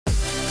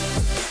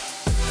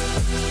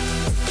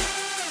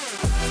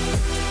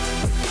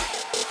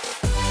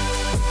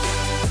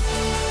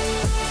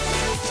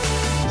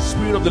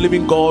Spirit of the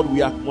living God,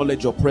 we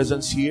acknowledge your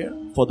presence here.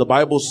 For the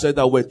Bible said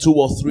that where two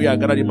or three are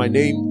gathered in my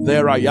name,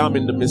 there I am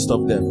in the midst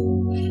of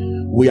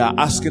them. We are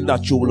asking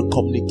that you will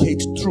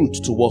communicate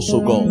truth to us,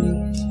 O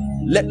God.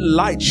 Let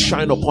light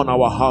shine upon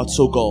our hearts,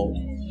 O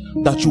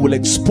God. That you will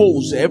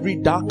expose every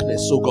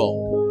darkness, O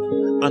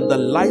God. And the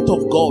light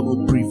of God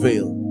will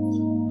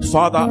prevail.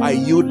 Father, I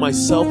yield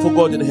myself, O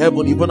God, in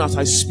heaven, even as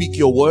I speak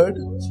your word.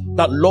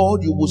 That,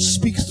 Lord, you will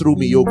speak through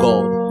me, O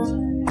God.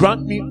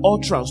 Grant me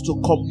utterance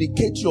to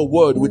communicate your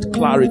word with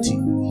clarity,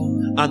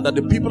 and that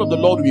the people of the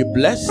Lord will be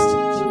blessed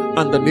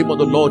and the name of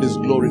the Lord is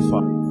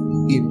glorified.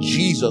 In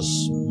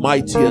Jesus'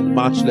 mighty and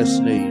matchless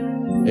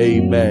name,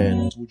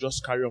 amen. We'll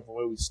just carry on from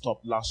where we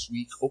stopped last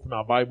week. Open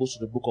our Bibles to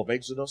the book of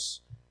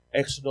Exodus,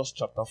 Exodus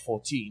chapter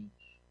 14,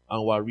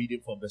 and we're reading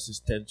from verses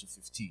 10 to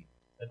 15.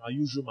 In our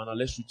usual manner,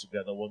 let's read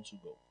together. 1 to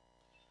go.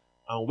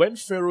 And when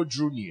Pharaoh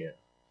drew near,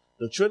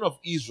 the children of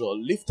Israel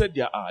lifted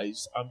their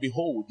eyes, and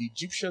behold, the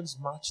Egyptians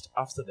marched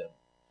after them.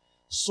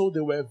 So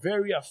they were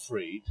very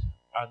afraid,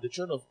 and the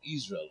children of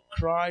Israel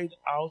cried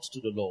out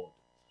to the Lord.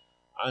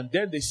 And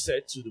then they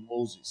said to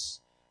Moses,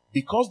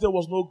 because there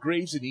was no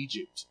graves in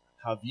Egypt,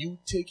 have you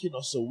taken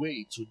us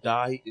away to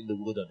die in the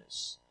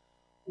wilderness?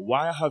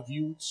 Why have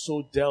you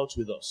so dealt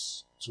with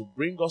us, to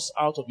bring us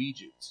out of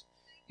Egypt?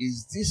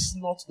 Is this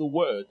not the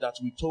word that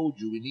we told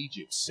you in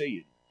Egypt,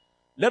 saying,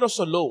 let us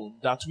alone,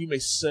 that we may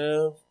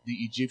serve the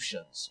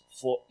Egyptians,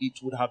 for it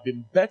would have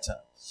been better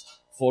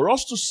for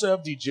us to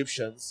serve the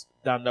Egyptians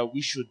than that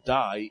we should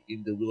die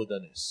in the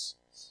wilderness.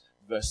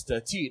 Verse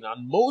 13,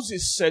 and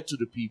Moses said to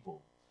the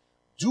people,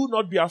 do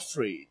not be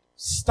afraid,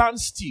 stand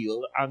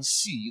still and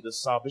see the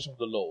salvation of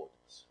the Lord,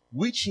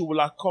 which he will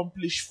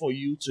accomplish for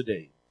you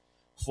today.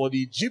 For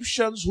the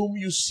Egyptians whom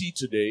you see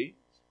today,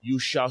 you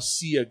shall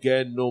see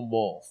again no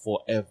more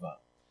forever.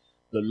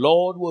 The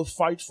Lord will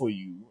fight for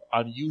you,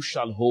 and you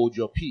shall hold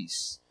your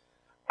peace.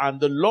 And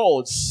the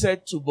Lord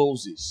said to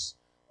Moses,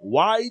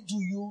 why do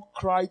you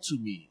cry to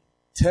me?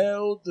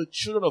 Tell the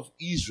children of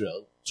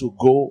Israel to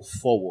go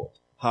forward.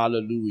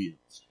 Hallelujah.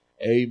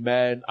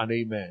 Amen and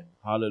amen.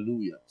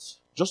 Hallelujah.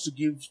 Just to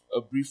give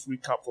a brief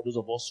recap for those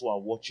of us who are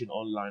watching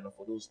online, or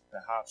for those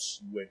perhaps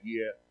you were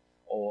here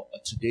or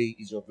today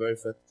is your very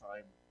first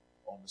time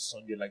on a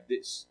Sunday like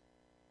this.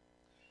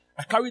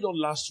 I carried on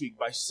last week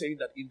by saying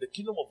that in the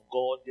kingdom of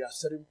God, there are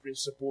certain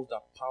principles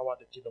that power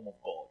the kingdom of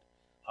God.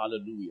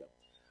 Hallelujah.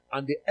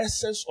 And the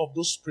essence of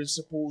those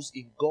principles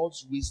in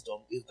God's wisdom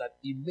is that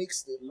it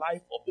makes the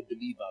life of the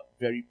believer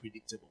very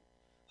predictable.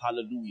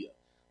 Hallelujah.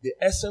 The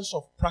essence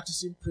of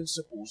practicing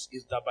principles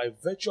is that by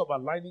virtue of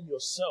aligning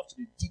yourself to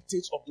the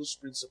dictates of those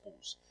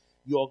principles,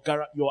 your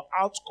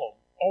outcome,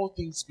 all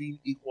things being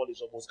equal,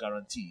 is almost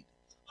guaranteed.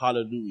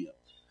 Hallelujah.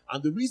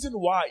 And the reason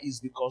why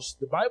is because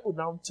the Bible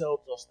now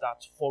tells us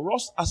that for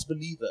us as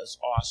believers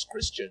or as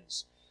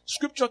Christians,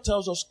 Scripture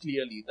tells us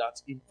clearly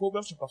that in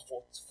Proverbs chapter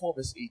 4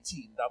 verse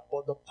 18, that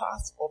but the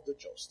path of the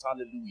just,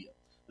 hallelujah,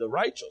 the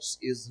righteous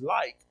is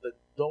like the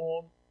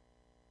dawn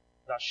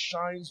that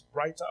shines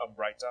brighter and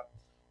brighter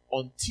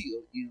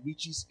until it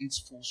reaches its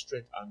full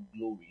strength and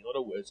glory. In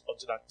other words,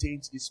 until it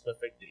attains its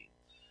perfect day.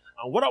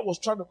 And what I was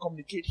trying to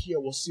communicate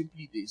here was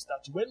simply this,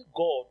 that when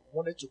God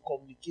wanted to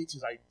communicate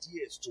his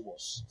ideas to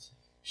us,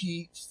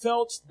 he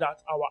felt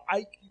that our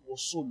IQ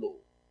was so low,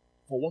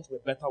 for want of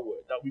a better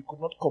word, that we could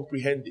not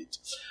comprehend it.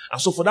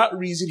 And so for that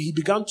reason, he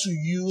began to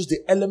use the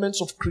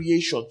elements of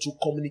creation to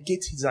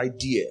communicate his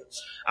idea.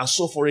 And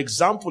so, for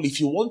example, if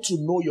you want to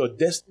know your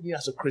destiny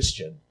as a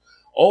Christian,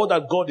 all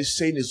that God is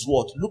saying is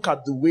what? Look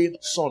at the way the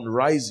sun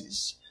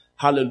rises.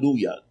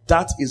 Hallelujah.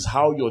 That is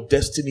how your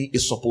destiny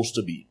is supposed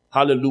to be.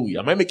 Hallelujah.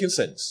 Am I making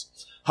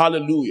sense?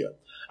 Hallelujah.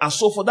 And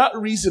so for that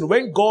reason,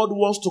 when God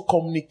wants to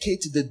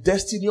communicate the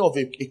destiny of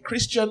a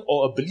Christian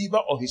or a believer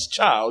or his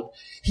child,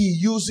 he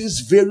uses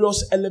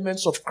various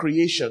elements of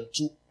creation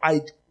to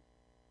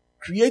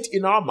create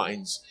in our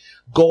minds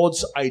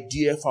God's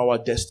idea for our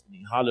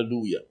destiny.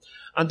 Hallelujah.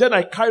 And then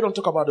I carried on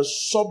to talk about the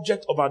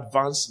subject of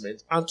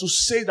advancement, and to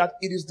say that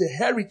it is the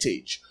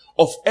heritage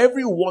of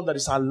everyone that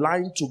is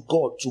aligned to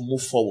God to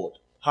move forward.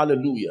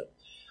 Hallelujah.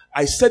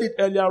 I said it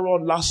earlier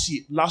on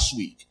last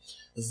week,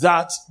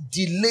 that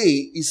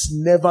delay is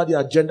never the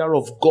agenda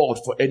of God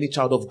for any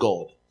child of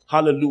God.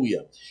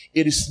 Hallelujah.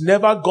 It is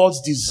never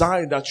God's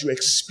design that you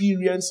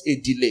experience a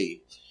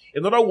delay.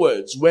 In other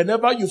words,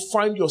 whenever you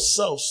find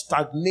yourself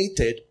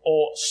stagnated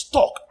or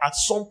stuck at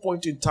some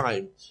point in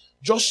time,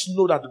 just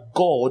know that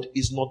God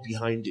is not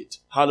behind it.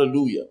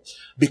 Hallelujah.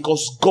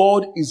 Because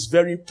God is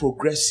very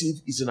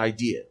progressive, is an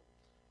idea.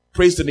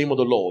 Praise the name of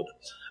the Lord.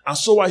 And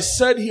so I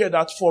said here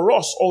that for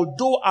us,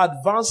 although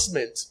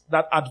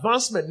that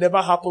advancement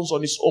never happens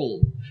on its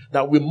own,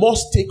 that we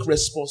must take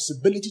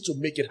responsibility to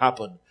make it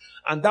happen.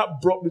 And that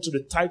brought me to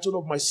the title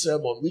of my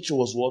sermon, which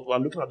was what? We're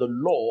looking at the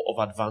law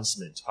of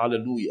advancement.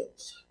 Hallelujah.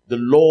 The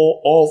law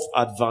of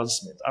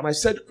advancement. And I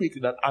said quickly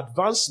that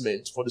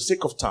advancement, for the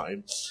sake of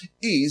time,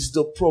 is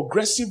the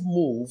progressive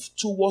move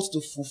towards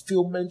the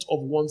fulfillment of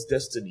one's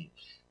destiny,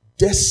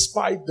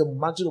 despite the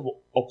margin of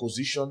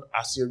opposition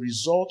as a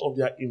result of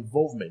their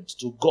involvement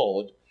to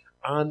God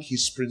and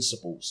his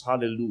principles.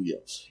 Hallelujah.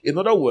 In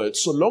other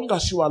words, so long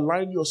as you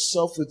align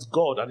yourself with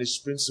God and his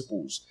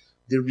principles,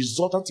 the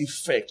resultant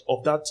effect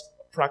of that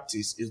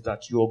practice is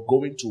that you're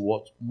going to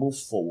what? Move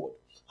forward.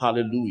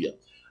 Hallelujah.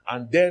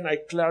 And then I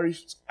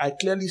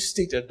clearly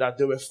stated that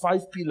there were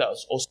 5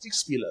 pillars or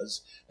 6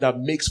 pillars that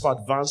makes for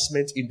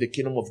advancement in the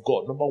kingdom of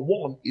God. Number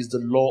 1 is the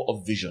law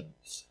of vision.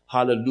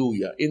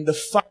 Hallelujah. In the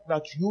fact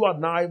that you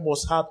and I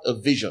must have a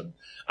vision,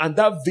 and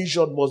that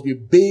vision must be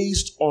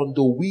based on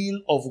the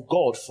will of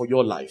God for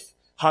your life.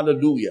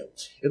 Hallelujah.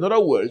 In other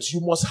words, you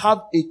must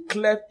have a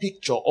clear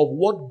picture of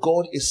what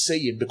God is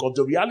saying, because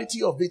the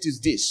reality of it is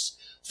this: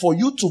 for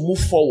you to move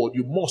forward,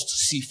 you must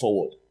see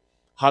forward.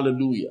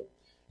 Hallelujah.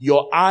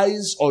 Your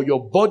eyes or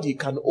your body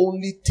can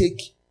only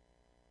take,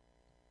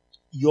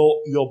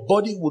 your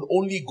body would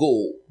only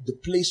go the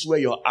place where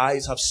your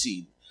eyes have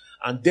seen.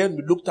 And then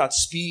we looked at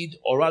speed,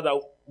 or rather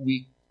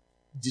we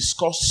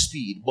discussed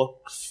speed. But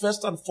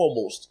first and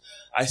foremost,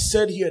 I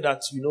said here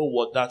that, you know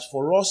what, that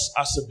for us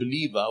as a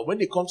believer,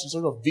 when it comes to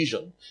sort of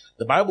vision,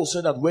 the Bible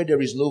said that where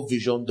there is no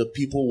vision, the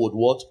people would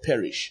what?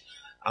 Perish.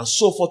 And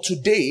so for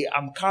today,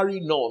 I'm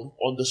carrying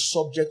on the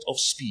subject of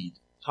speed.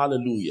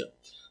 Hallelujah.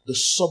 The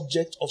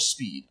subject of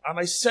speed. And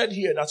I said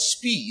here that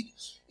speed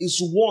is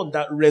one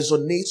that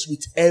resonates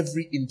with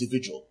every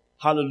individual.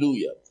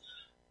 Hallelujah.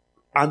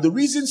 And the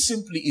reason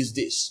simply is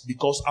this: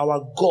 because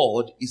our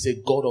God is a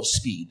God of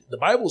speed. The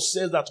Bible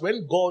says that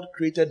when God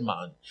created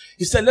man,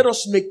 he said, let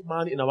us make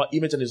man in our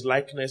image and his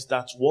likeness,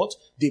 that what?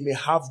 They may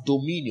have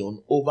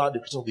dominion over the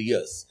creation of the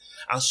earth.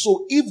 And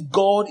so if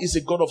God is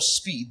a God of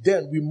speed,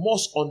 then we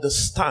must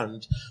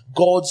understand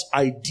God's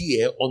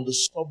idea on the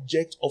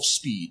subject of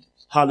speed.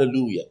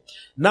 Hallelujah.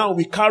 Now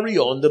we carry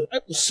on. The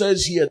Bible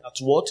says here that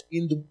what?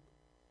 In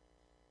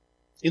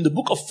the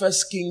book of 1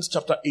 Kings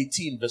chapter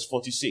 18 verse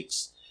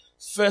 46.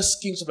 1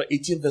 Kings chapter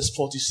 18 verse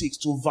 46,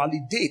 to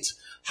validate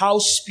how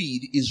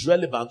speed is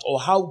relevant, or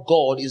how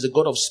God is a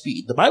God of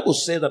speed. The Bible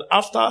says that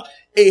after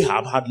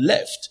Ahab had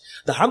left,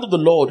 the hand of the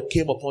Lord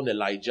came upon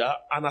Elijah,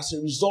 and as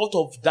a result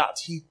of that,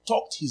 he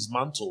tucked his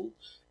mantle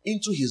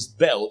into his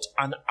belt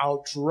and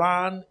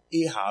outran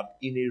Ahab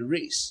in a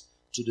race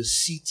to the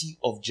city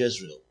of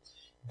Jezreel.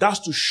 That's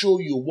to show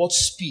you what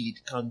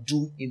speed can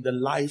do in the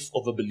life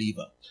of a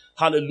believer.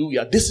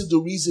 Hallelujah. This is the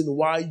reason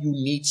why you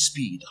need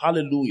speed.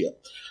 Hallelujah.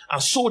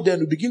 And so then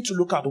we begin to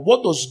look at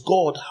what does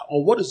God,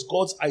 or what is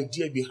God's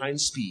idea behind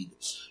speed.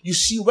 You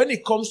see, when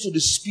it comes to the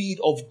speed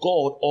of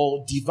God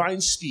or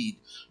divine speed,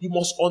 you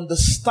must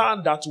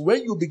understand that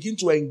when you begin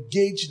to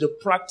engage the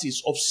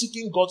practice of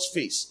seeking God's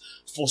face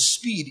for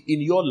speed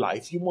in your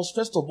life, you must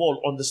first of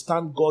all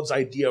understand God's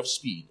idea of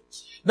speed.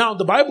 Now,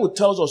 the Bible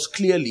tells us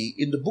clearly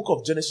in the book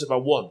of Genesis chapter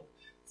 1,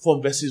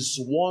 from verses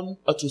 1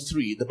 to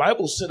 3, the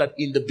Bible said that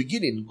in the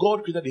beginning,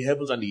 God created the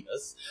heavens and the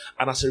earth,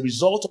 and as a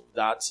result of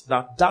that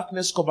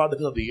darkness covered the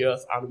face of the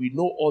earth, and we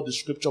know all the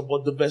scripture,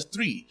 but the verse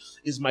 3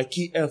 is my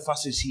key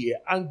emphasis here.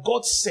 And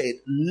God said,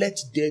 let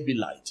there be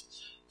light.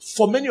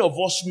 For many of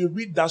us, we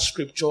read that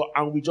scripture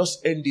and we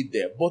just end it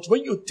there. But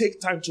when you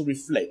take time to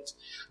reflect,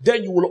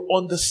 then you will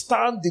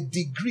understand the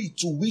degree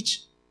to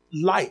which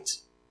light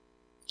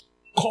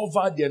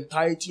covered the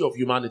entirety of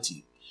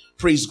humanity.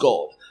 Praise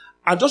God.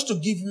 And just to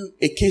give you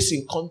a case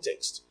in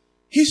context,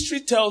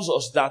 history tells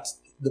us that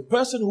the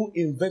person who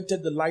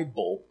invented the light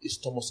bulb is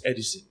Thomas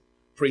Edison.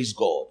 Praise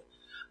God.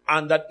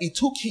 And that it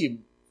took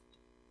him,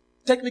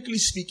 technically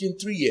speaking,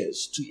 3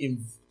 years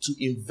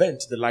to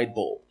invent the light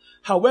bulb.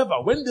 However,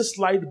 when this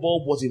light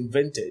bulb was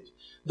invented,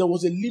 there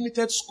was a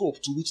limited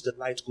scope to which the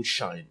light could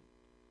shine.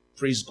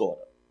 Praise God.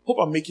 Hope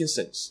I'm making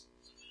sense.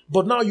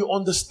 But now you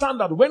understand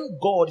that when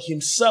God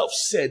himself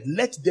said,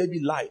 let there be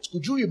light,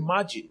 could you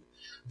imagine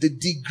the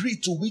degree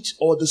to which,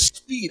 or the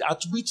speed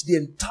at which the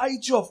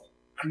entirety of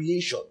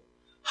creation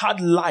had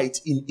light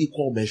in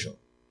equal measure?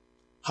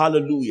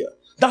 Hallelujah.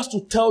 That's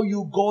to tell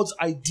you God's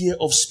idea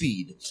of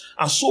speed.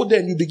 And so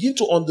then you begin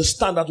to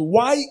understand that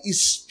why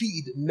is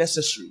speed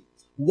necessary?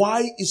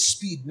 Why is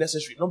speed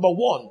necessary? Number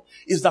one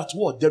is that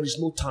what? There is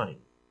no time.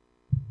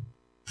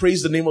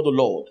 Praise the name of the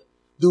Lord.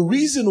 The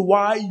reason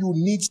why you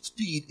need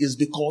speed is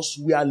because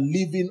we are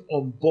living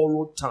on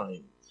borrowed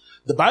time.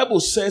 The Bible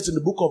says in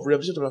the book of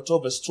Revelation chapter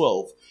 12 verse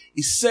 12,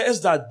 it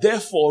says that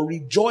therefore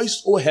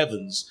rejoice, O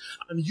heavens,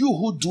 and you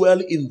who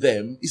dwell in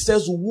them. It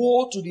says,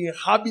 woe to the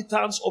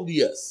inhabitants of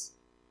the earth.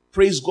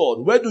 Praise God.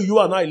 Where do you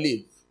and I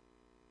live?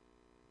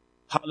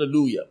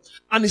 Hallelujah.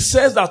 And it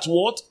says that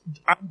what?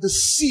 And the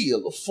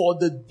seal, for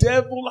the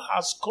devil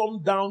has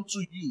come down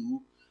to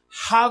you,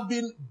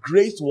 having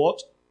great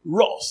what?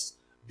 Wrath,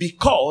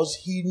 because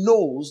he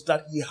knows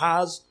that he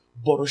has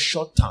but a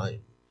short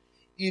time.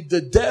 If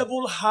the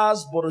devil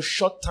has but a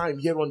short time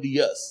here on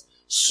the earth,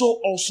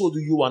 so also do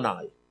you and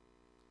I.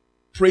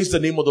 Praise the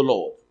name of the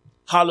Lord.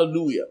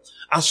 Hallelujah.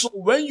 And so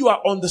when you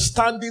are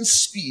understanding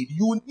speed,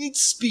 you need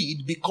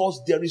speed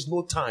because there is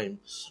no time.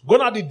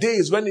 Gone are the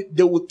days when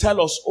they will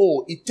tell us,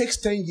 oh, it takes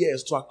 10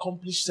 years to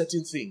accomplish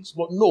certain things.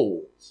 But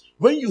no,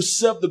 when you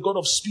serve the God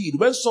of speed,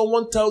 when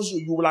someone tells you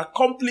you will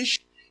accomplish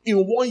in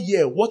 1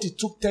 year what it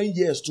took 10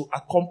 years to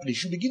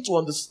accomplish, you begin to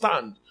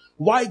understand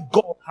why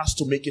God has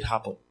to make it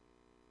happen.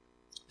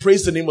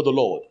 Praise the name of the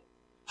Lord.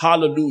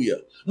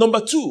 Hallelujah.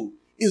 Number 2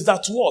 is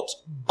that what?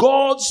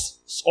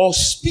 God's or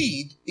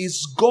speed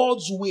is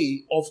God's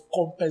way of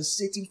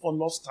compensating for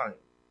lost time.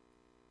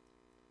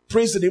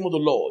 Praise the name of the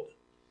Lord.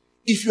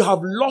 If you have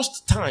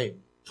lost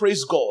time,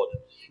 praise God.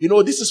 You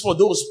know, this is for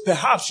those,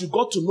 perhaps you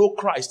got to know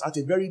Christ at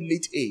a very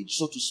late age,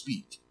 so to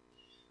speak.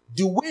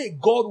 The way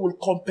God will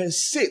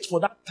compensate for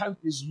that time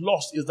is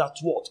lost is that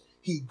what?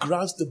 He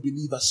grants the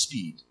believer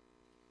speed.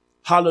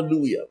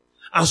 Hallelujah.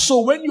 And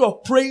so when you are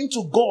praying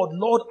to God,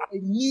 Lord, I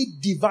need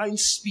divine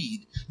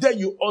speed, then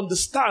you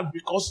understand,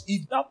 because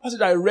if that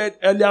passage I read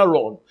earlier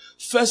on,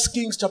 1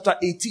 Kings chapter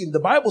 18, the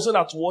Bible said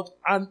that what?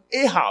 And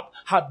Ahab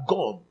had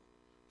gone.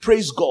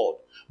 Praise God.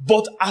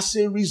 But as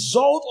a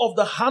result of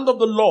the hand of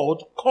the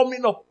Lord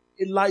coming up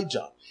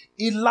Elijah,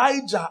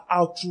 Elijah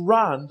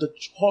outran the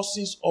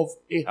horses of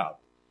Ahab.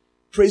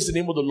 Praise the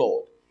name of the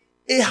Lord.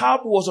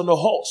 Ahab was on a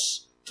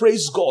horse.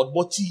 Praise God.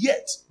 But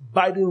yet,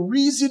 by the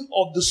reason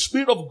of the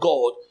Spirit of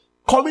God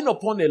coming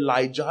upon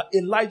Elijah,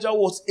 Elijah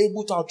was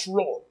able to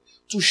outrun,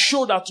 to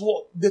show that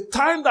what the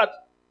time that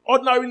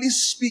ordinarily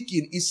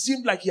speaking, it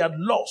seemed like he had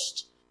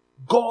lost,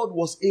 God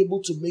was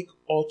able to make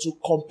or to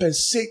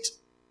compensate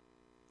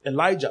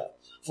Elijah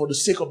for the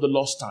sake of the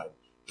lost time.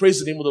 Praise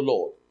the name of the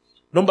Lord.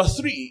 Number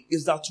 3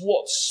 is that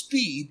what?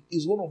 Speed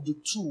is one of the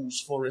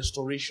tools for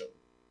restoration.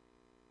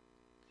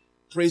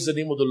 Praise the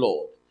name of the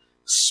Lord.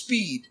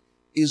 Speed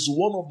is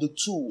one of the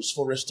tools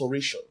for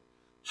restoration.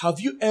 Have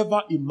you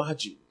ever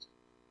imagined,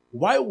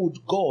 why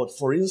would God,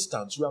 for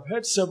instance, we have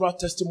heard several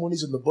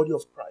testimonies in the body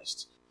of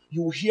Christ.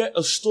 You will hear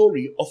a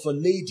story of a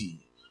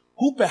lady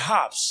who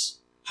perhaps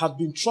had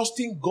been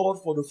trusting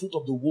God for the fruit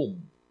of the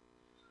womb.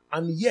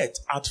 And yet,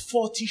 at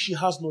 40, she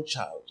has no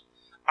child.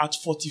 At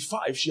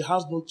 45, she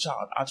has no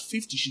child. At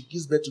 50, she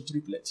gives birth to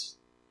triplets.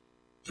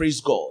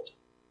 Praise God.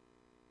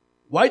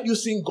 Why do you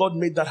think God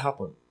made that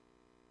happen?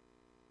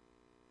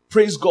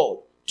 Praise God.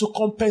 To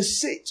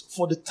compensate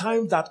for the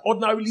time that,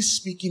 ordinarily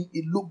speaking,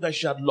 it looked like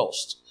she had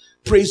lost.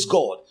 Praise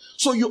God.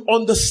 So you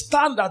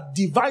understand that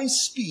divine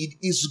speed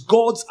is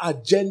God's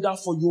agenda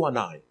for you and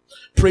I.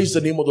 Praise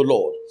the name of the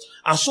Lord.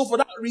 And so for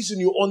that reason,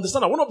 you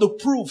understand that one of the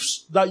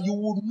proofs that you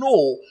will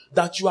know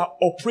that you are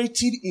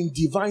operating in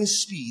divine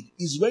speed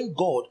is when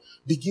God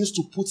begins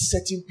to put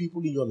certain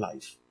people in your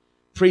life.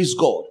 Praise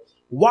God.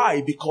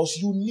 Why? Because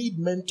you need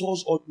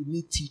mentors or you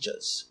need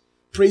teachers.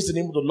 Praise the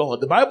name of the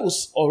Lord. The Bible,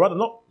 or rather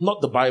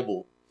not the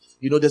Bible.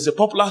 You know, there's a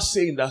popular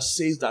saying that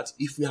says that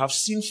if we have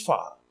seen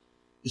far,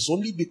 it's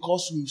only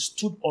because we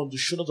stood on the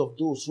shoulders of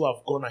those who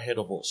have gone ahead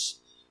of us.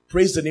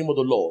 Praise the name of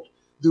the Lord.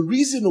 The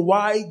reason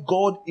why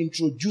God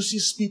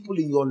introduces people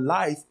in your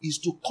life is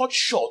to cut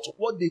short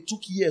what they took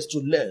years to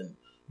learn.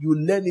 You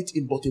learn it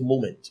in but a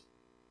moment.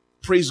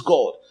 Praise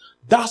God.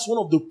 That's one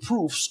of the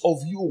proofs of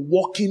you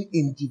walking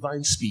in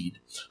divine speed.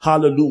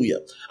 Hallelujah.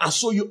 And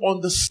so you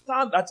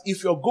understand that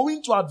if you're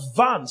going to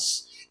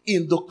advance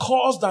in the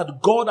cause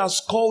that God has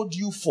called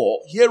you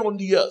for here on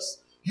the earth,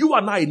 you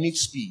and I need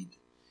speed.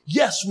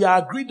 Yes, we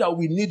are agreed that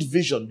we need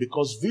vision,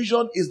 because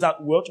vision is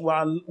that what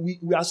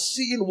we are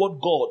seeing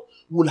what God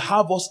will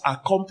have us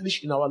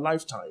accomplish in our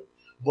lifetime.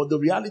 But the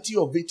reality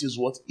of it is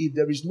what? If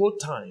there is no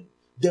time,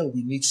 then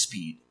we need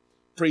speed.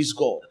 Praise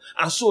God.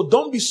 And so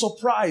don't be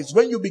surprised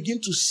when you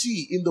begin to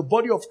see in the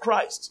body of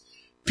Christ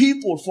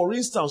people, for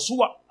instance,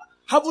 who are,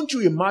 haven't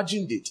you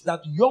imagined it,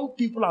 that young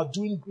people are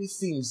doing great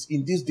things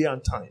in this day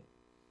and time?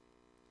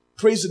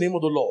 Praise the name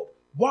of the Lord.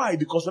 Why?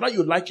 Because whether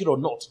you like it or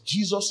not,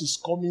 Jesus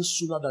is coming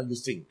sooner than you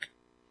think.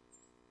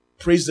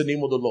 Praise the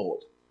name of the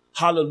Lord.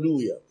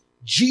 Hallelujah.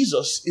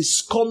 Jesus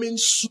is coming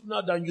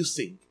sooner than you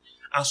think.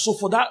 And so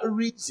for that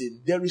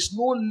reason, there is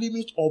no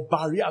limit or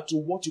barrier to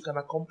what you can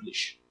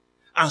accomplish.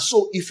 And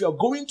so if you're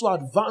going to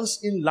advance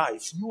in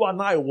life, you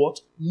and I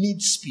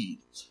need speed.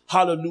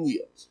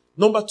 Hallelujah.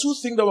 Number 2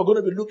 thing that we're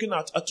going to be looking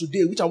at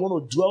today, which I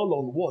want to dwell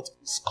on,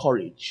 is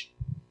courage.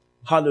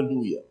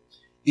 Hallelujah.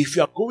 If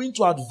you are going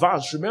to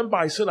advance, remember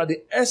I said that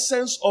the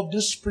essence of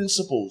these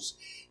principles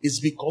is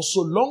because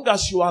so long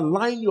as you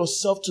align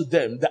yourself to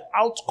them, the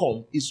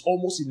outcome is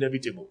almost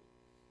inevitable.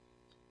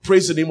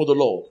 Praise the name of the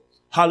Lord.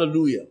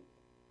 Hallelujah.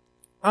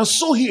 And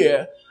so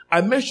here,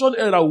 I mentioned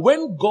earlier that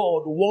when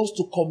God wants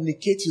to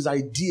communicate his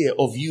idea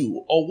of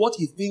you or what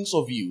he thinks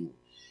of you,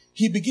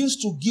 he begins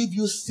to give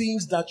you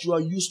things that you are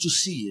used to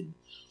seeing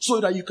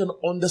so that you can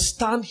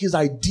understand his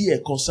idea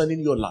concerning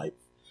your life.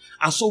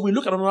 And so we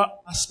look at another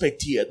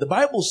aspect here. The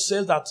Bible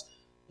says that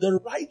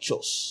the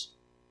righteous,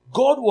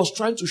 God was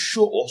trying to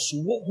show us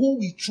who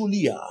we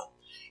truly are.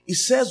 It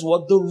says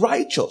what? The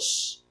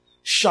righteous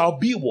shall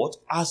be what?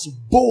 As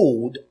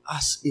bold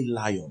as a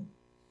lion.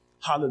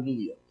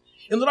 Hallelujah.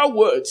 In other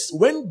words,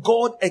 when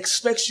God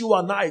expects you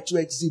and I to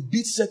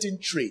exhibit certain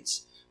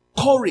traits,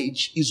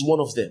 courage is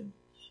one of them.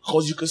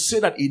 Because you can say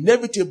that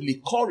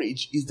inevitably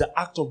courage is the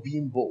act of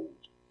being bold.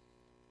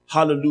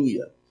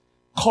 Hallelujah.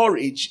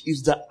 Courage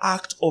is the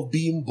act of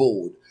being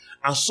bold.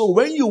 And so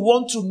when you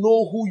want to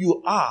know who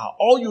you are,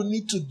 all you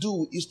need to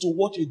do is to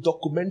watch a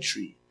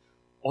documentary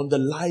on the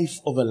life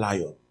of a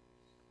lion.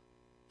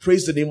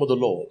 Praise the name of the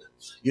Lord.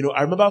 You know,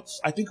 I remember,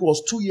 I think it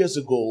was 2 years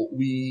ago,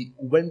 we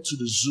went to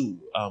the zoo,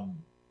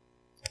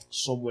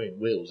 somewhere in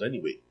Wales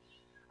anyway.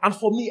 And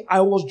for me,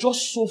 I was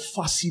just so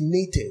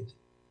fascinated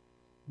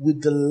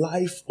with the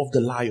life of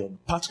the lion,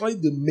 particularly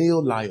the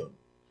male lion.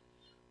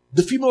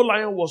 The female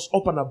lion was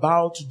up and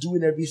about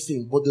doing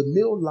everything, but the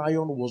male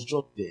lion was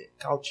just there,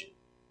 couching.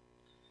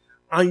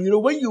 And you know,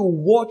 when you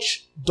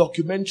watch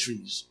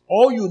documentaries,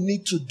 all you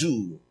need to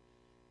do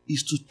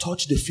is to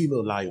touch the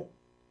female lion.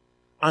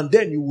 And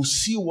then you will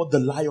see what the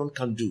lion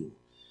can do.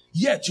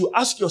 Yet you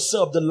ask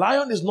yourself, the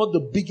lion is not the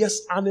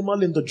biggest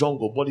animal in the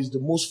jungle, but is the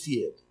most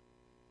feared.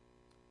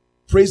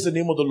 Praise the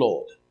name of the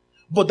Lord.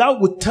 But that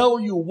would tell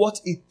you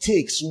what it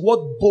takes,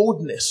 what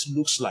boldness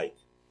looks like.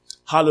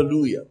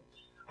 Hallelujah.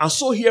 And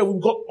so here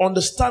we've got to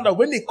understand that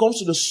when it comes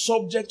to the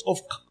subject of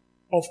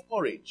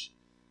courage,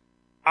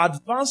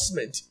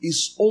 advancement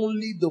is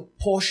only the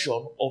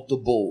portion of the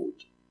bold.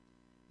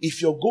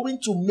 If you're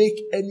going to make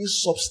any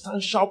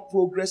substantial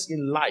progress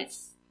in life,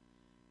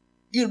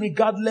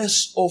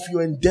 irregardless of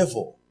your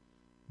endeavor,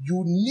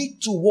 you need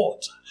to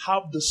what?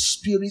 Have the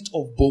spirit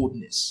of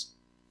boldness.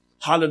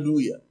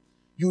 Hallelujah.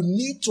 You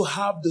need to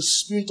have the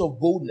spirit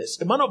of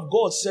boldness. A man of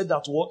God said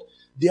that what?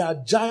 There are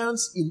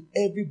giants in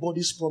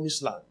everybody's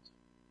promised land.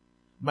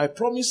 My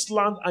promised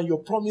land and your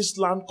promised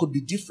land could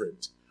be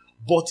different.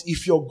 But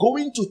if you're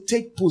going to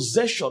take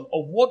possession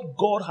of what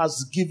God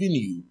has given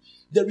you,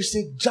 there is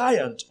a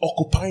giant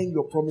occupying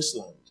your promised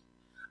land.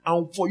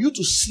 And for you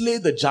to slay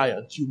the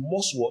giant, you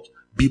must what?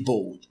 Be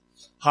bold.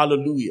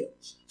 Hallelujah.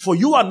 For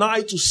you and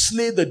I to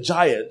slay the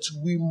giant,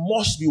 we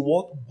must be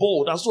what?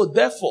 Bold. And so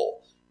therefore,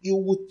 it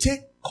will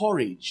take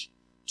courage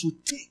to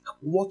take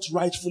what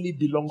rightfully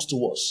belongs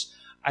to us.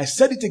 I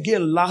said it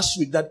again last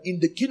week that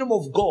in the kingdom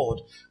of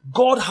God,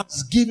 God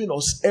has given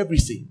us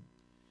everything.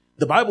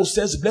 The Bible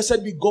says,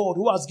 blessed be God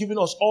who has given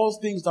us all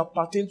things that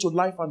pertain to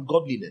life and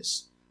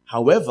godliness.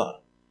 However,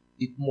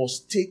 it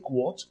must take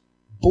what?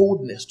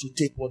 Boldness to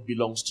take what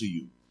belongs to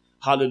you.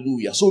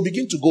 Hallelujah. So we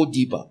begin to go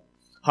deeper.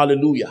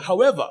 Hallelujah.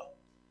 However,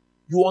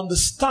 you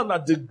understand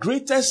that the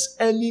greatest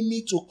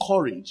enemy to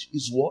courage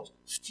is what?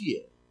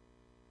 Fear.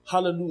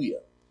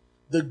 Hallelujah.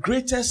 The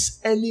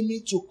greatest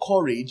enemy to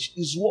courage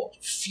is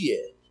what? Fear.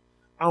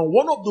 And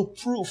one of the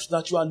proofs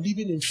that you are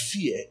living in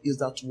fear is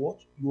that what?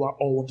 You are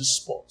on the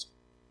spot.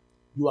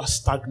 You are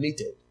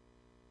stagnated.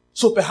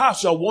 So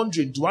perhaps you are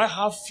wondering, do I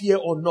have fear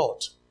or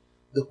not?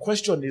 The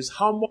question is,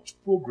 how much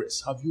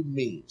progress have you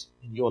made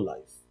in your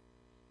life?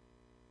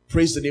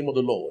 Praise the name of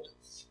the Lord.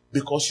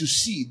 Because you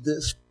see,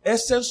 the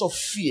essence of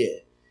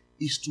fear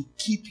is to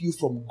keep you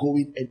from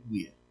going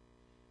anywhere.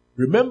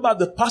 Remember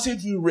the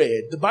passage we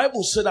read, the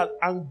Bible said that,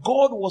 and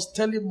God was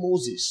telling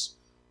Moses,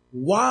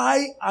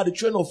 why are the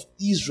children of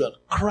Israel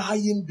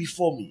crying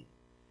before me?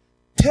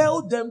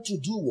 Tell them to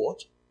do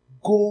what?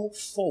 Go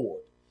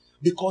forward.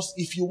 Because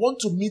if you want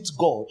to meet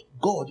God,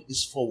 God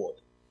is forward.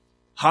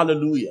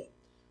 Hallelujah.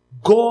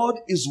 God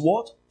is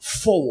what?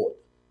 Forward.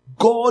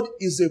 God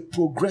is a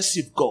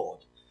progressive God.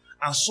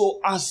 And so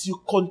as you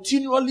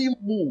continually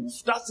move,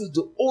 that is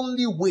the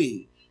only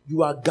way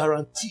you are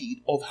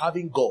guaranteed of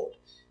having God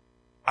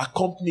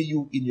accompany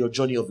you in your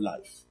journey of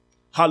life.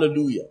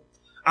 Hallelujah.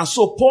 And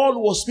so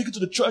Paul was speaking to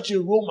the church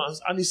in Romans,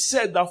 and he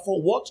said that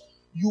for what?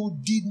 You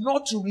did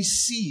not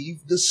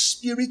receive the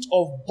spirit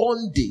of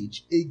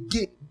bondage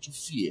again to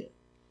fear.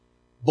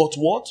 But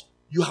what?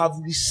 You have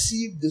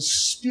received the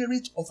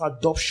spirit of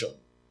adoption,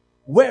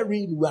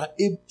 wherein we are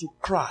able to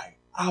cry,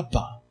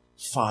 Abba,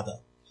 Father.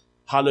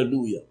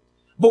 Hallelujah.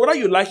 But whether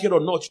you like it or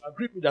not, you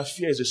agree with that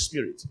fear is a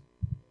spirit.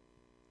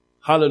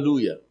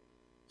 Hallelujah.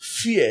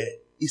 Fear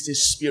is a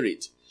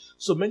spirit.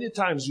 So many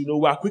times, we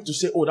are quick to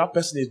say, oh, that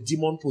person is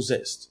demon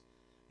possessed.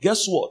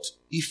 Guess what?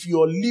 If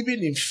you're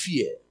living in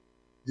fear,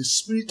 the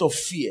spirit of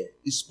fear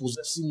is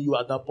possessing you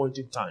at that point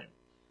in time.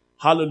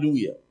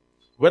 Hallelujah.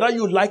 Whether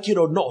you like it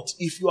or not,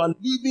 if you are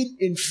living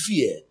in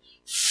fear,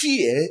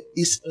 fear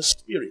is a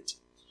spirit.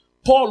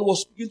 Paul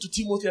was speaking to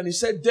Timothy and he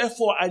said,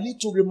 therefore, I need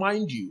to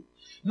remind you.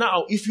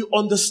 Now, if you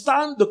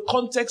understand the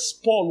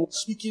context Paul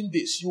was speaking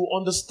this, you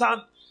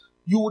understand,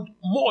 you would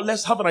more or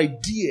less have an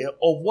idea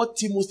of what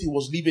Timothy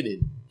was living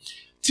in.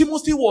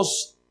 Timothy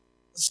was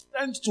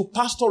sent to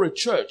pastor a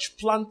church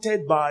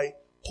planted by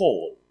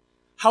Paul.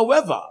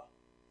 However,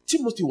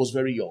 Timothy was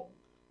very young.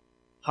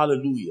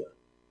 Hallelujah.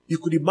 You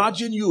could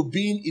imagine you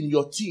being in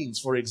your teens,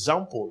 for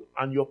example,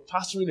 and you're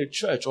pastoring a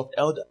church of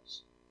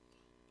elders.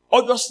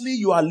 Obviously,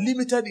 you are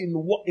limited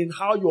in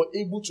how you're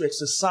able to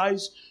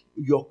exercise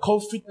your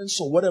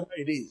confidence or whatever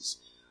it is.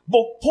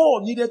 But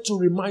Paul needed to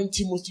remind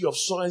Timothy of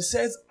so and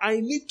says, I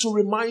need to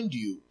remind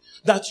you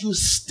that you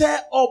stir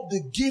up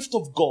the gift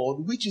of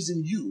God which is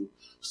in you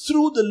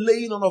through the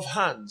laying on of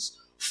hands.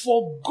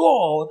 For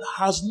God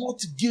has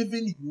not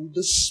given you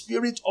the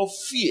spirit of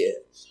fear,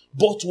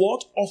 but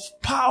what? Of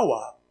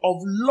power,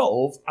 of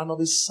love, and of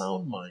a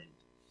sound mind.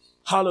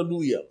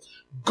 Hallelujah.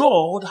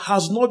 God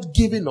has not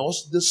given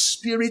us the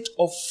spirit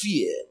of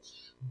fear.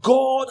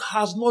 God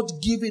has not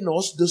given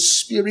us the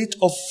spirit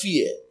of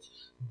fear.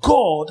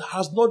 God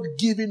has not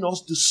given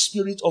us the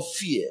spirit of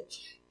fear.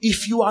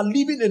 If you are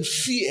living in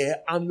fear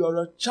and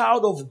you're a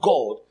child of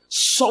God,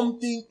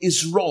 something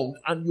is wrong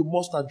and you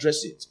must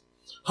address it.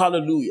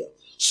 Hallelujah.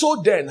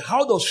 So then,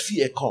 how does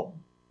fear come?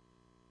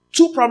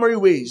 Two primary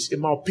ways, in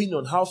my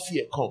opinion, how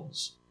fear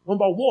comes.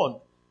 Number one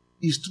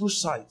is through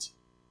sight.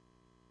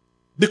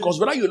 Because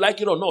whether you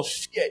like it or not,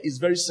 fear is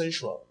very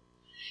sensual.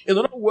 In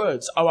other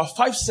words, our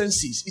five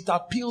senses, it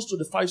appeals to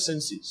the five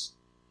senses.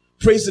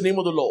 Praise the name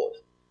of the Lord.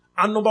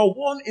 And number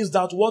one is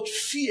that what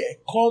fear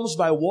comes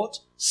by what?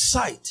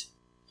 Sight.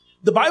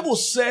 The Bible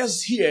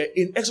says here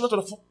in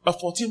Exodus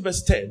 14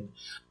 verse 10,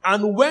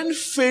 and when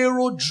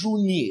Pharaoh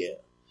drew near,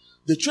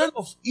 the children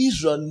of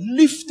Israel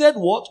lifted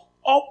what?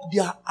 Up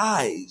their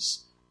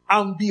eyes,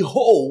 and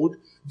behold,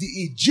 the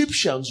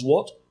Egyptians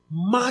what?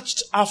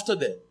 Marched after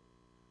them.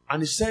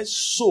 And it says,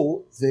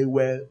 so they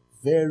were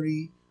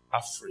very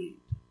afraid.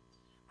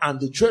 And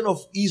the children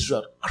of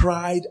Israel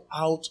cried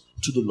out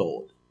to the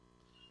Lord.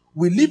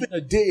 We live in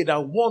a day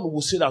that one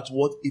will say that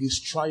what? It is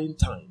trying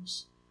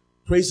times.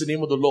 Praise the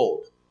name of the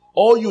Lord.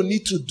 All you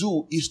need to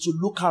do is to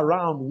look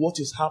around what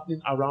is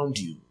happening around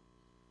you.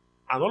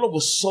 And all of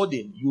a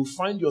sudden, you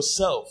find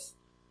yourself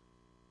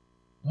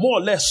more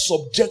or less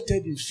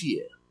subjected in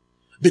fear.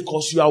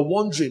 Because you are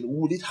wondering,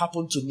 would it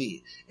happen to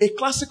me? A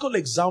classical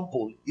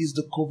example is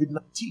the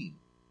COVID-19.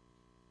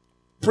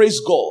 Praise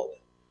God.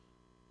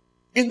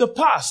 In the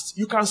past,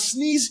 you can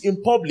sneeze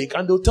in public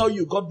and they'll tell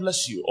you, God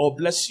bless you or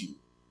bless you.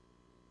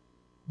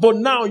 But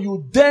now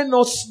you dare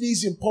not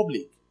sneeze in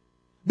public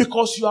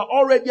because you are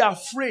already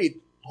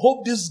afraid.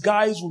 Hope these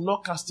guys will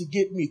not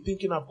castigate me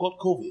thinking I've got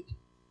COVID.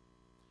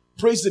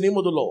 Praise the name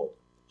of the Lord.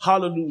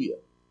 Hallelujah.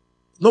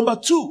 Number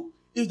two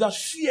is that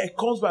fear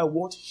comes by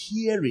what?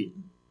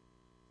 Hearing.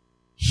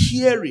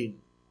 Hearing.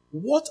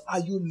 What are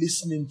you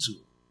listening to?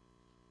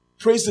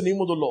 Praise the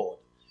name of the Lord.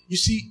 You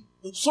see,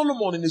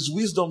 Solomon in his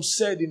wisdom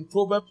said in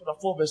Proverbs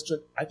 4 verse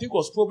 20, I think it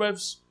was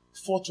Proverbs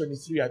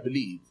 4:23, I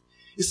believe.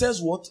 It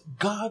says what?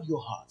 Guard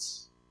your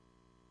hearts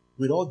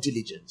with all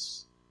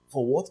diligence.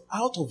 For what?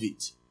 Out of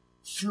it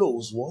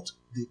flows what?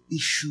 The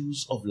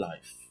issues of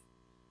life.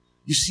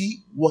 You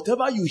see,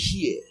 whatever you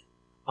hear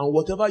and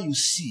whatever you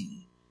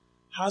see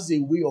has a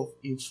way of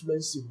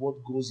influencing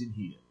what goes in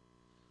here.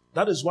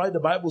 That is why the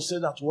Bible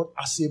says that what?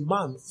 As a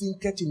man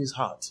thinketh in his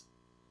heart,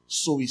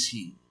 so is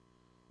he.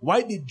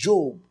 Why did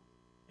Job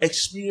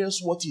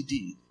experience what he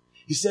did?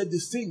 He said, the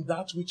thing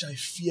that which I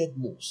feared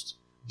most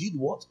did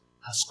what?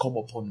 Has come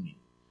upon me.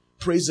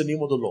 Praise the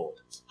name of the Lord.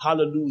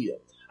 Hallelujah.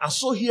 And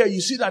so here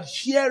you see that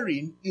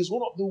hearing is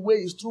one of the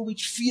ways through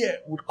which fear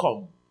would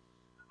come.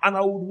 And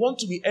I would want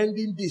to be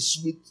ending this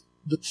with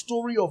the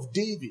story of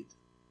David.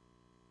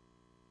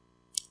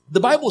 The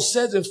Bible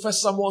says in 1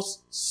 Samuel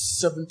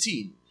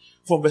 17,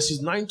 from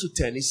verses 9 to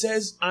 10, it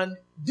says, and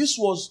this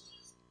was,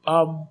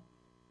 but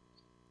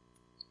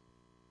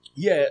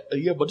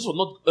this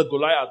was not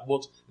Goliath,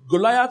 but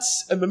Goliath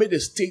made a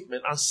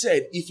statement and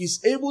said, if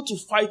he's able to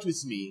fight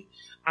with me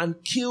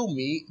and kill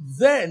me,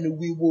 then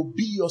we will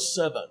be your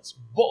servants.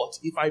 But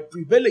if I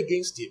prevail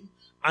against him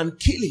and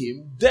kill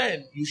him,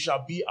 then you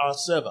shall be our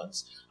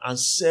servants and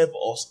serve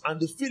us. And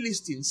the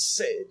Philistines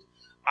said,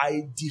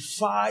 I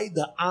defy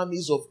the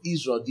armies of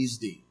Israel this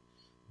day.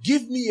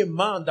 Give me a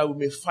man that we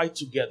may fight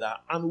together.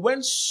 And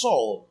when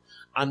Saul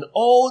and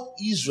all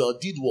Israel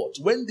did what?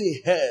 When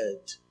they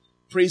heard,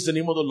 praise the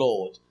name of the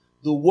Lord,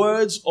 the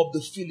words of the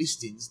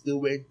Philistines, they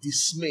were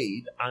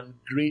dismayed and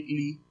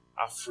greatly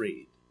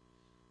afraid.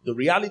 The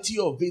reality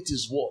of it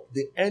is what?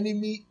 The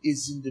enemy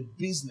is in the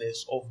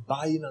business of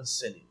buying and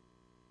selling.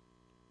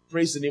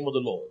 Praise the name of the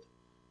Lord.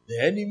 The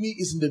enemy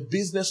is in the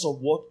business of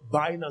what?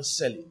 Buying and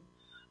selling.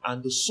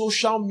 And the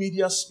social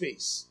media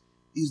space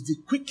is the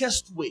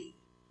quickest way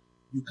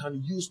you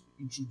can use to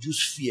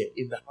introduce fear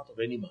in the heart of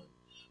any man.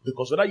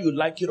 Because whether you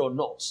like it or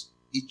not,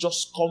 it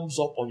just comes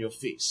up on your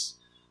face.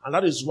 And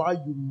that is why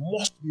you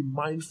must be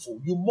mindful.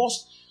 You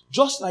must,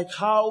 just like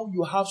how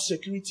you have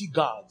security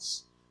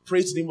guards,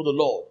 praise the name of the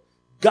Lord,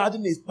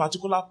 guarding a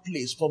particular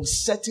place from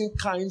certain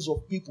kinds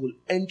of people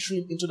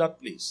entering into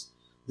that place.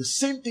 The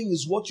same thing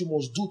is what you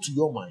must do to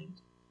your mind.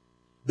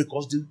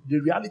 Because the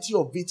reality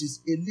of it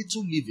is a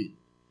little living.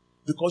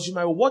 Because you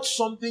might watch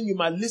something, you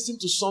might listen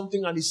to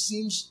something, and it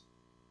seems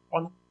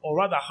or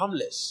rather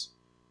harmless.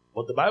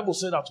 But the Bible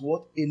said that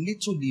what? A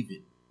little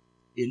living.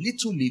 A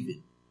little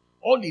living.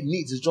 All it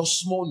needs is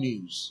just small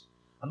news.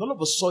 And all of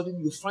a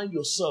sudden you find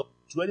yourself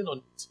dwelling on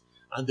it.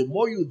 And the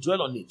more you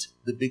dwell on it,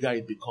 the bigger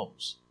it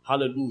becomes.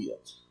 Hallelujah.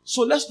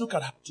 So let's look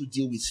at how to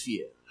deal with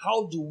fear.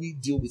 How do we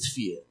deal with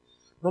fear?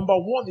 Number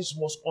one is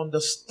you must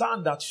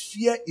understand that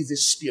fear is a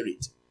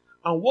spirit.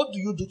 And what do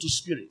you do to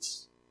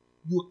spirits?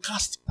 You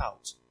cast it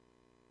out.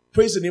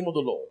 Praise the name of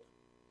the Lord.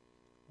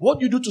 What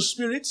do you do to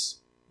spirits?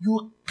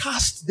 You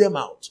cast them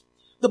out.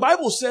 The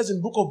Bible says in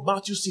the book of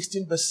Matthew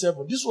 16 verse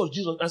 7, this was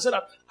Jesus, and said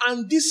that,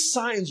 and these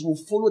signs will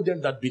follow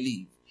them that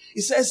believe.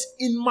 It says,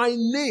 in my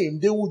name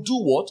they will do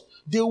what?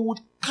 They would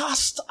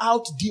cast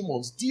out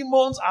demons.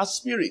 Demons are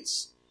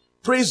spirits.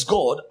 Praise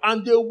God.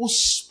 And they will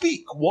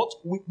speak what?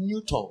 With new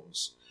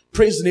tongues.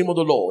 Praise the name of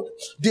the Lord.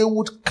 They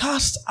would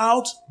cast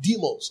out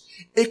demons.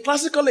 A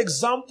classical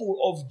example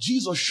of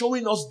Jesus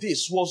showing us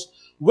this was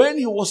when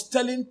he was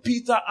telling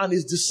Peter and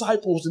his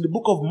disciples in the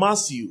book of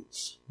Matthew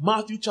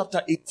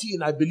chapter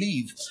 18, I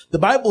believe. The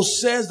Bible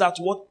says that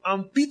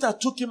and Peter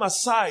took him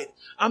aside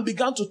and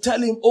began to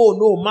tell him, "Oh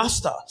no,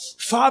 master,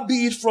 far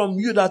be it from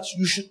you that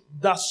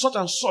such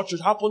and such should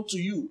happen to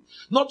you."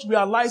 Not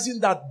realizing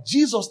that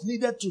Jesus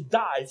needed to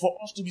die for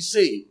us to be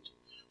saved.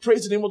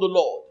 Praise the name of the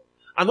Lord.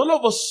 And all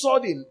of a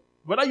sudden,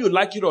 whether you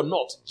like it or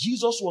not,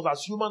 Jesus was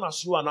as human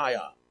as you and I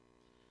are.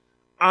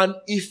 And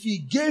if he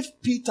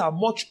gave Peter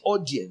much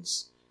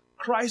audience,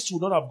 Christ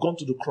would not have gone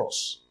to the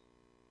cross.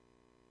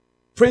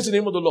 Praise the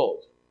name of the Lord.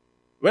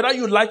 Whether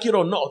you like it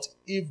or not,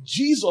 if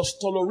Jesus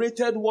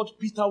tolerated what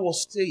Peter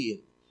was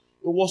saying,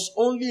 it was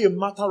only a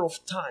matter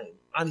of time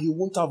and he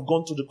wouldn't have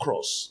gone to the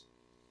cross.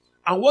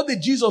 And what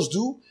did Jesus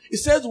do? He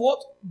said,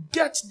 "What?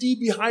 Get thee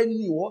behind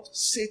me, what?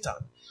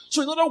 Satan."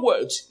 So in other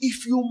words,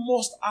 if you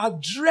must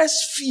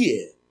address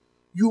fear,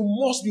 you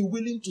must be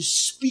willing to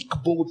speak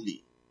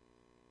boldly.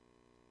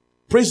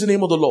 Praise the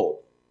name of the Lord.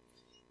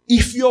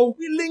 If you're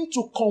willing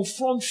to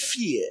confront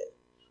fear,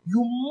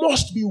 you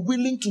must be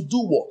willing to do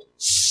what?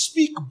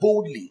 Speak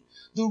boldly.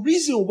 The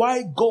reason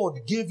why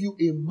God gave you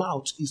a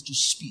mouth is to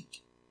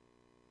speak.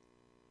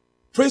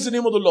 Praise the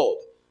name of the Lord.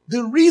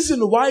 The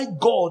reason why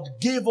God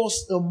gave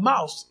us a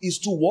mouth is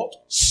to what?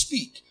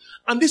 Speak.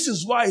 And this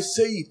is why I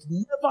say it.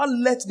 Never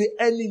let the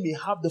enemy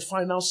have the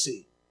final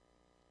say.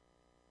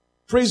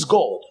 Praise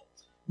God.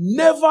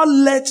 Never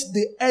let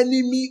the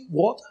enemy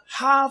what?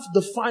 Have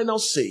the final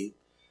say.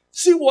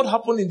 See what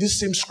happened in this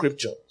same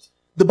scripture.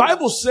 The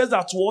Bible says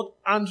that what?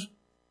 And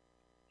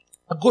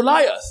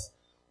Goliath,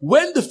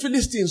 when the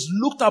Philistines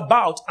looked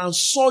about and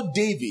saw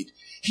David,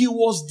 he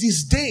was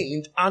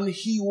disdained and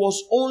he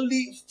was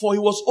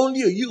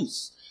only a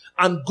youth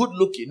and good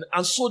looking.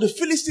 And so the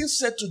Philistines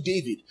said to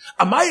David,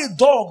 "Am I a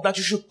dog that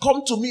you should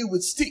come to me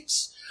with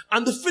sticks?"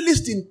 And the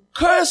Philistine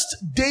cursed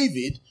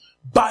David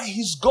by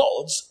his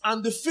gods.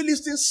 And the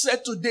Philistines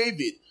said to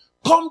David,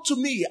 "Come to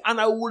me and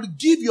I will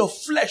give your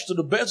flesh to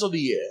the birds of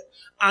the air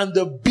and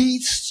the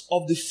beasts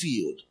of the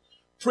field."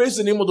 Praise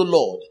the name of the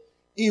Lord.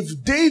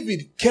 If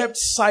David kept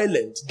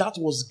silent, that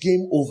was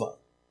game over.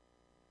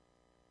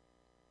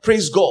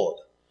 Praise God.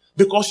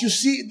 Because you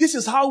see, this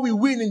is how we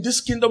win in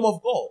this kingdom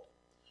of God.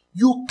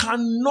 You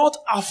cannot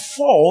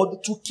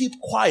afford to keep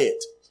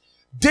quiet.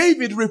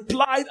 David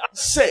replied and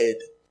said,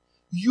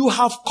 "You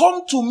have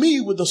come to me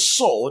with a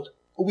sword,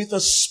 with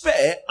a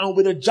spear, and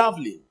with a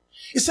javelin."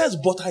 He says,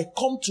 "But I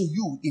come to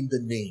you in the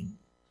name."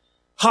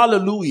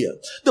 Hallelujah.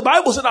 The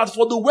Bible said that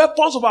for the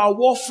weapons of our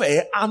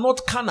warfare are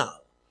not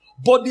carnal,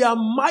 but they are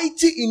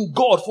mighty in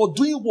God for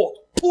doing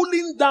what?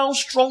 Pulling down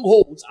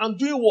strongholds and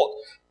doing what?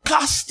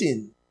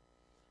 Casting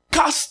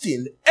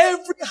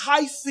every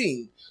high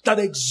thing that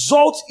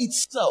exalts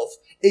itself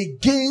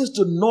against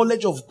the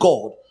knowledge of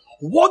God.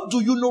 What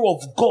do you know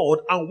of God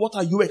and what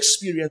are you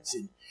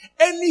experiencing?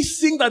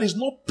 Anything that is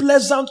not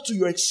pleasant to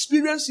your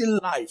experience in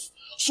life,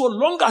 so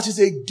long as it's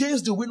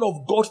against the will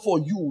of God for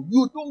you,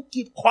 you don't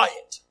keep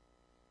quiet.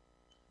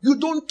 You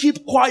don't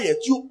keep quiet.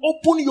 You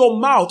open your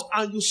mouth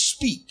and you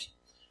speak.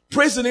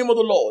 Praise the name of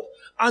the Lord.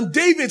 And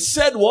David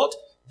said what?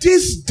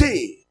 This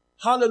day,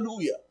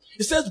 hallelujah.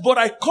 He says, "But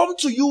I come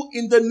to you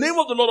in the name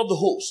of the Lord of the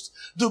hosts,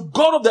 the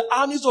God of the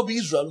armies of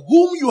Israel,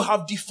 whom you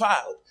have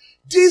defiled.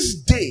 This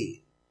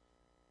day,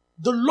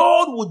 the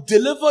Lord will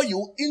deliver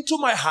you into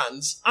my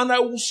hands, and I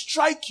will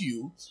strike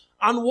you,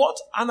 and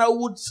what? And I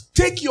would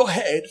take your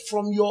head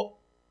from you.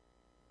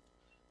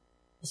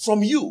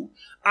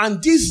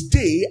 And this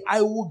day,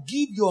 I will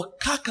give your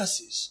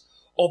carcasses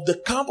of the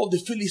camp of the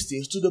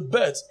Philistines to the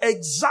birds."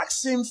 Exact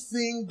same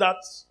thing that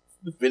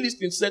the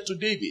Philistines said to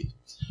David.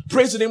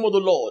 Praise the name of the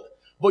Lord.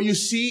 But you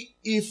see,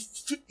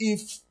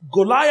 if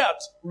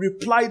Goliath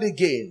replied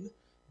again,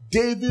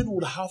 David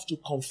would have to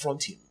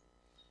confront him.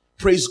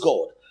 Praise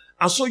God.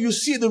 And so you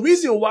see, the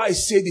reason why I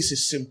say this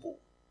is simple.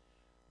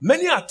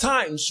 Many a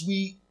times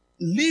we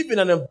live in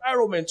an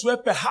environment where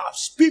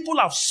perhaps people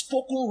have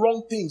spoken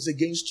wrong things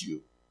against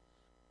you.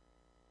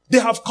 They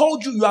have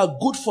called you are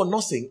good for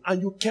nothing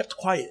and you kept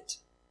quiet.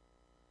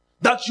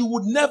 That you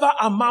would never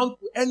amount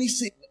to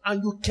anything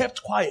and you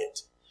kept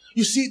quiet.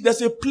 You see,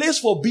 there's a place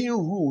for being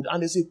rude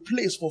and there's a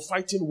place for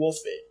fighting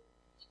warfare.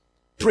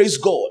 Praise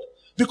God.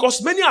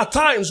 Because many a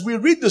times we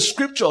read the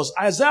scriptures,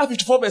 Isaiah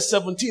 54 verse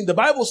 17, the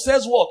Bible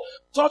says what?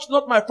 Touch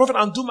not my prophet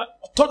and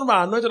touch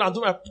my anointed and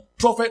do my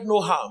prophet no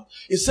harm.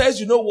 It says,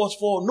 you know what?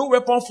 For no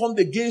weapon formed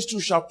against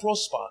you shall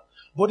prosper.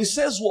 But it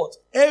says what?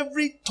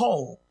 Every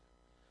tongue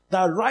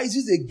that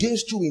rises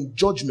against you in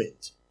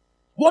judgment.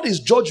 What is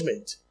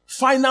judgment?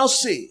 Final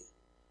say.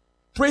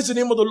 Praise the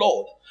name of the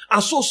Lord.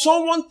 And so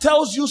someone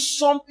tells you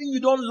something you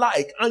don't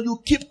like and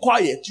you keep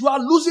quiet. You are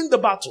losing the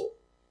battle.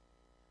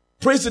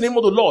 Praise the name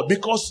of the Lord.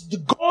 Because the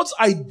God's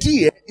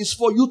idea is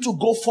for you to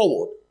go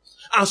forward.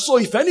 And so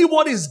if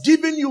anyone is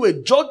giving you a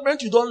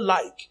judgment you don't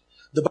like,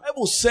 the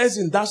Bible says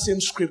in that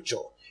same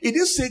scripture, it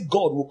didn't say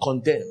God will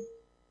condemn.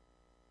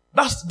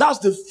 That's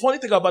the funny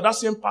thing about that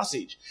same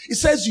passage. It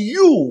says,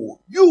 you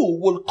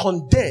will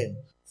condemn,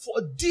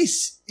 for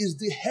this is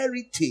the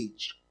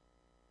heritage.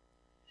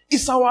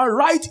 It's our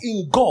right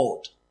in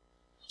God.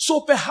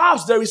 So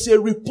perhaps there is a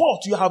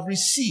report you have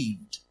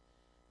received.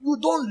 You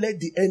don't let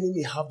the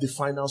enemy have the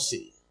final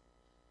say.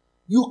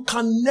 You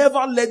can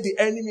never let the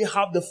enemy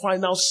have the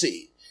final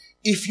say.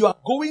 If you are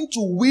going to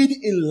win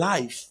in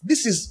life,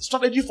 this is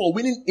strategy for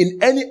winning in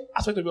any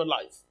aspect of your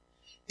life.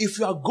 If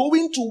you are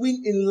going to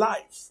win in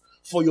life,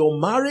 for your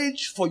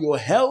marriage, for your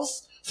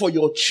health, for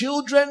your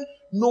children,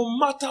 no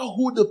matter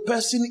who the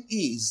person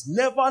is,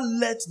 never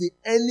let the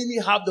enemy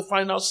have the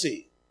final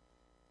say.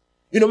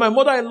 You know, my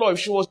mother-in-law, if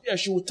she was here,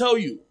 she would tell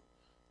you,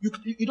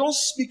 you don't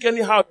speak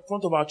anyhow in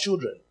front of our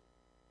children.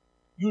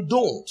 You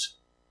don't.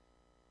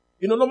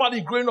 You know,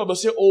 normally growing up, they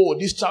say, oh,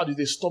 this child is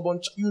a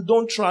stubborn child. You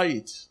don't try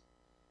it.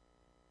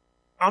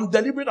 I'm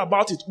deliberate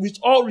about it with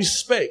all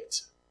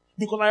respect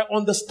because I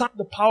understand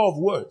the power of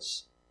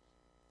words.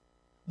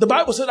 The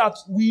Bible said that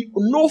we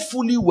know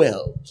fully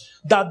well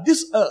that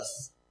this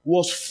earth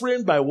was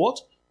framed by what?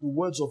 The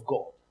words of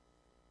God.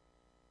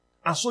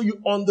 And so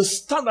you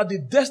understand that the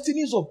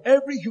destinies of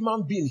every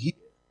human being here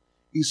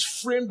is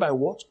framed by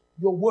what?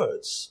 Your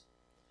words.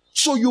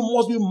 So you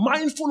must be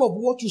mindful of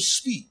what you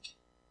speak.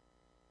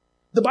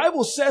 The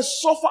Bible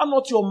says, suffer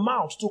not your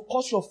mouth to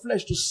cause your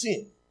flesh to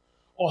sin,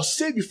 or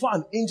say before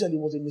an angel it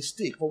was a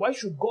mistake. For why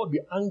should God be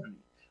angry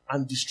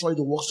and destroy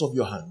the works of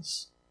your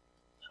hands?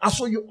 And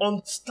so you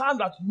understand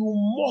that you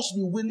must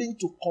be willing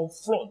to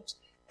confront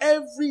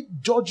every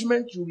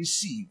judgment you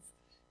receive.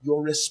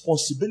 Your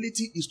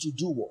responsibility is to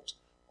do what?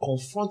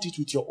 Confront it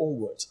with your own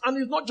words. And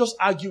it's not just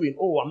arguing,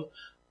 oh,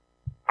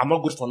 I'm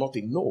not good for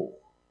nothing. No.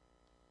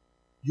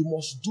 You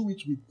must do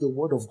it with the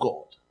word of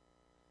God.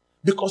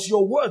 Because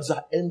your words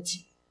are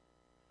empty.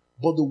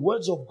 But the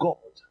words of God,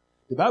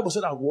 the Bible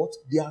said that what?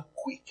 They are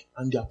quick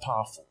and they are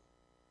powerful.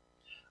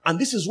 And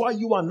this is why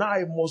you and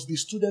I must be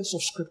students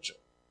of Scripture.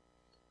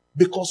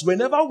 Because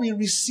whenever we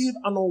receive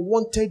an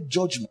unwanted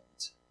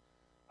judgment,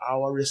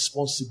 our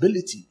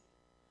responsibility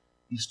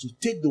is to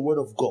take the word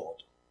of God,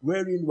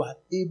 wherein we are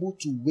able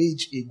to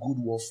wage a good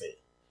warfare.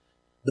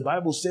 The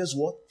Bible says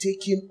what?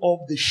 Taking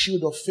up the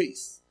shield of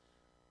faith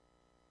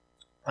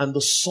and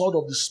the sword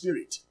of the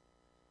Spirit.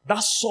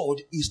 That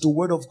sword is the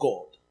word of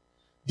God.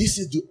 This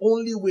is the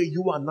only way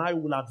you and I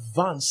will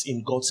advance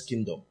in God's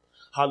kingdom.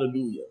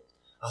 Hallelujah.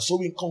 And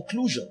so in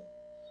conclusion,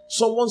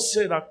 someone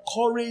said that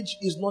courage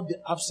is not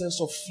the absence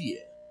of fear,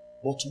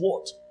 but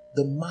what?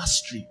 The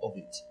mastery of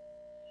it.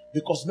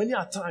 Because many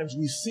a times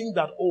we think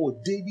that, oh,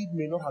 David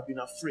may not have been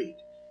afraid.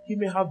 He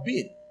may have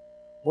been,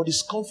 but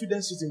his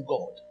confidence is in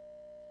God.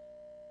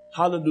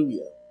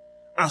 Hallelujah.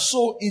 And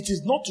so it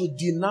is not to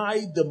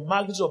deny the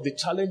magnitude of the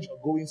challenge you're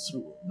going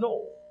through.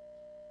 No.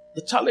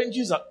 The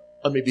challenges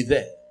may be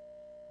there.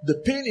 The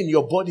pain in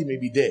your body may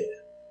be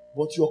there,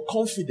 but your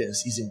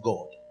confidence is in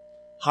God.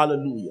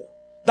 Hallelujah.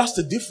 That's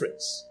the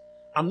difference.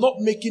 I'm not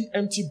making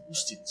empty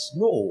boastings.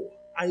 No.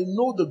 I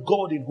know the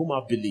God in whom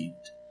I've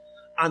believed.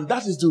 And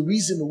that is the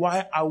reason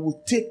why I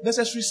will take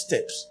necessary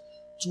steps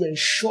to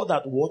ensure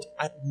that what?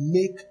 I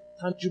make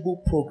tangible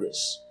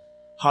progress.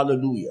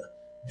 Hallelujah.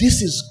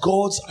 This is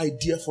God's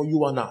idea for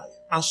you and I.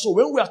 And so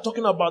when we are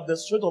talking about the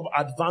spirit of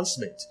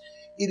advancement,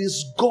 it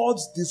is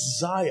God's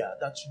desire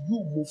that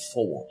you move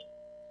forward.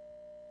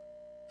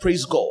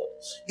 Praise God.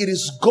 It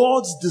is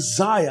God's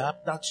desire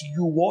that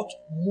you what?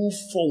 Move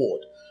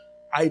forward.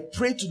 I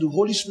pray to the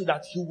Holy Spirit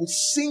that He would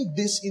sink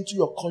this into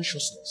your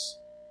consciousness.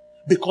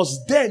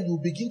 Because then you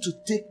begin to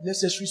take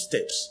necessary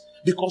steps.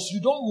 Because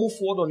you don't move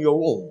forward on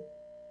your own.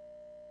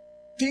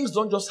 Things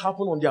don't just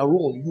happen on their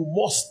own. You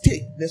must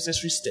take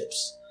necessary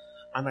steps.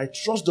 And I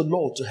trust the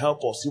Lord to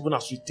help us even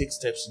as we take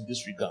steps in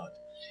this regard.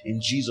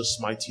 In Jesus'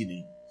 mighty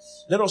name.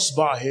 Let us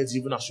bow our heads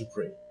even as we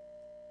pray.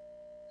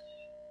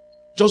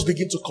 Just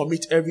begin to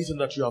commit everything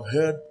that you have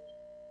heard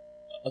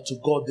to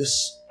God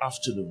this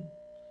afternoon.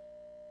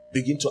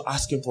 Begin to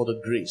ask Him for the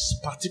grace,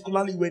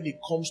 particularly when it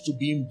comes to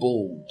being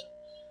bold.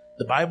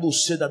 The Bible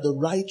said that the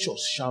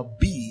righteous shall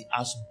be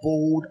as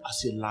bold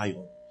as a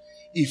lion.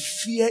 If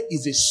fear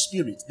is a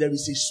spirit, there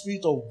is a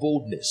spirit of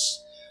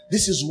boldness.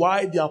 This is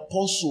why the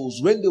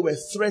apostles, when they were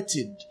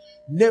threatened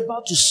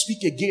never to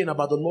speak again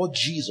about the Lord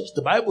Jesus,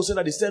 the Bible said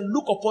that they said,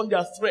 look upon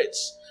their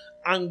threats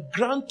and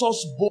grant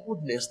us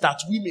boldness that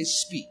we may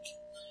speak.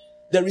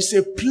 There is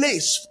a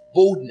place for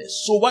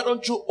boldness. So why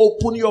don't you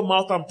open your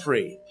mouth and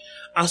pray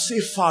and say,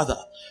 Father,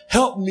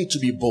 help me to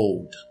be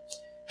bold.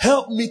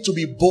 Help me to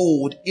be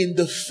bold in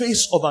the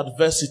face of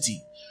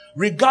adversity,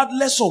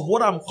 regardless of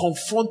what I'm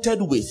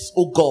confronted with,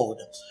 oh God.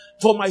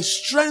 For my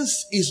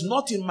strength is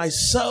not in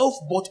myself,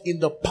 but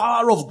in the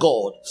power of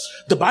God.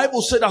 The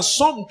Bible said that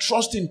some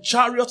trust in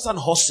chariots and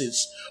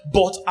horses,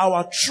 but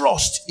our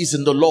trust is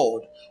in the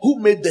Lord, who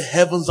made the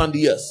heavens and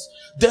the earth.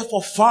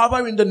 Therefore,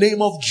 Father, in the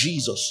name of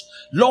Jesus,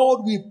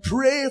 Lord, we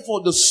pray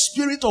for the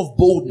spirit of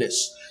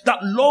boldness,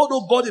 that Lord,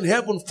 oh God in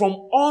heaven, from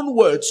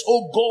onwards,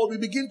 oh God, we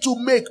begin to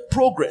make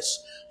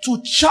progress,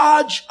 to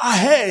charge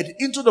ahead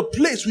into the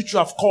place which you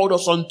have called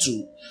us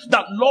unto.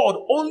 That Lord,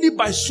 only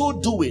by so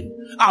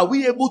doing are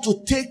we able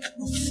to take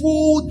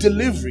full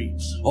delivery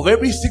of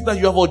everything that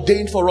you have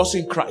ordained for us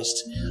in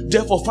Christ.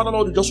 Therefore, Father,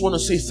 Lord, we just want to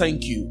say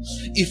thank you.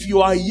 If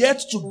you are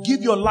yet to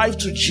give your life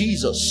to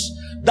Jesus,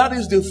 that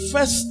is the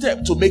first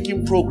step to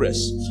making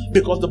progress,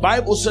 because the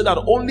Bible said that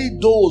only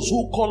those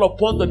who call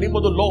upon the name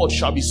of the Lord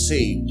shall be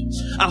saved.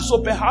 And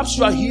so perhaps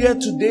you are here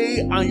today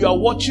and you are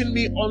watching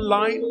me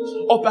online,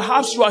 or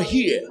perhaps you are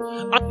here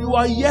and you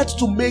are yet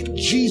to make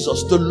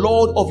Jesus the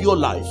Lord of your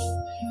life.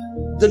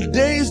 The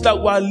days that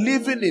we are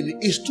living in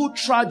is too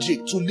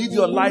tragic to live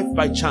your life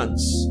by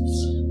chance.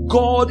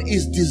 God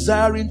is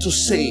desiring to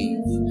save.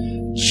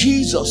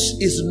 Jesus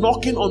is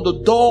knocking on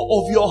the door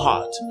of your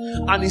heart,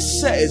 and he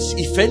says,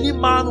 if any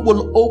man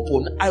will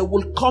open, I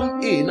will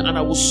come in and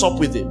I will sup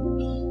with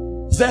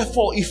him.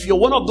 Therefore, if you're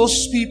one of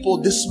those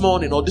people this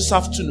morning or this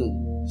afternoon,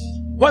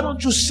 why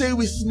don't you say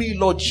with me,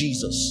 Lord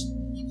Jesus,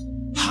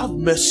 have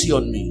mercy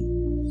on me,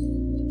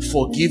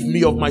 forgive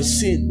me of my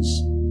sins,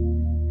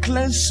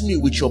 cleanse me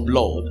with your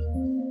blood,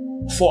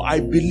 for I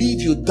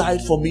believe you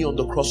died for me on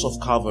the cross of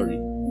Calvary,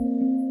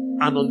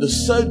 and on the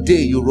third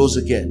day you rose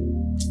again.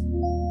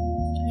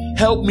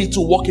 Help me to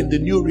walk in the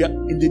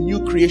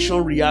new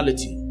creation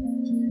reality,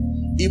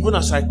 even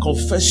as I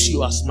confess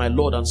you as my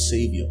Lord and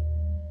Savior.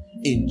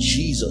 In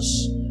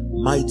Jesus'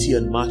 mighty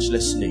and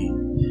matchless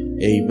name,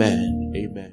 amen. Amen.